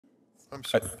I'm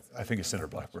sorry. I think it's Senator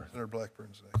Blackburn. Senator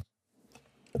Blackburn's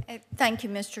next. Thank you,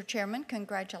 Mr. Chairman.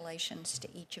 Congratulations to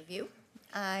each of you.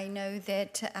 I know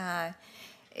that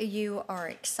you are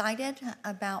excited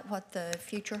about what the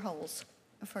future holds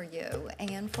for you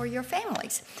and for your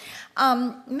families.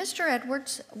 Mr.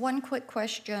 Edwards, one quick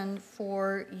question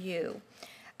for you.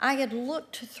 I had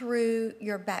looked through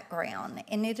your background,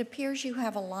 and it appears you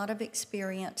have a lot of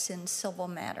experience in civil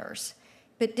matters,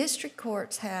 but district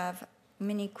courts have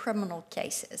many criminal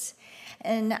cases.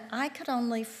 And I could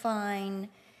only find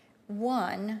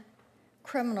one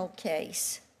criminal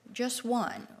case, just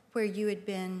one, where you had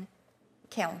been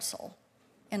counsel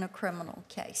in a criminal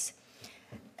case.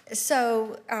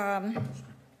 So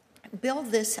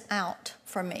build this out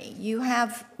for me. You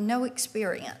have no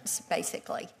experience,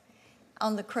 basically,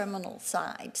 on the criminal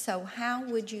side. So how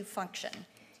would you function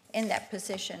in that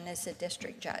position as a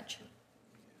district judge?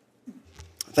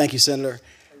 Thank you, Senator.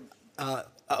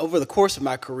 Over the course of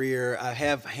my career, I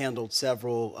have handled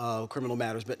several criminal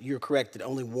matters, but you're correct that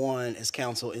only one as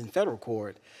counsel in federal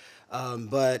court.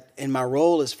 But in my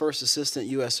role as First Assistant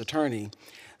U.S. Attorney,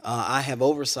 I have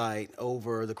oversight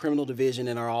over the criminal division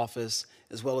in our office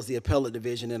as well as the appellate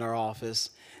division in our office.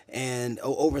 And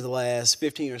over the last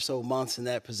 15 or so months in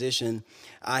that position,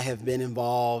 I have been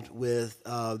involved with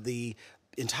the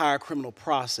entire criminal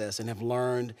process and have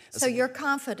learned. So you're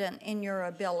confident in your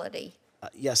ability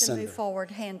yes, to Senator. move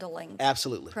forward handling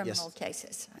Absolutely. criminal yes.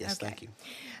 cases? Yes, okay. thank you.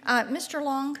 Mr.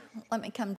 Long, let me come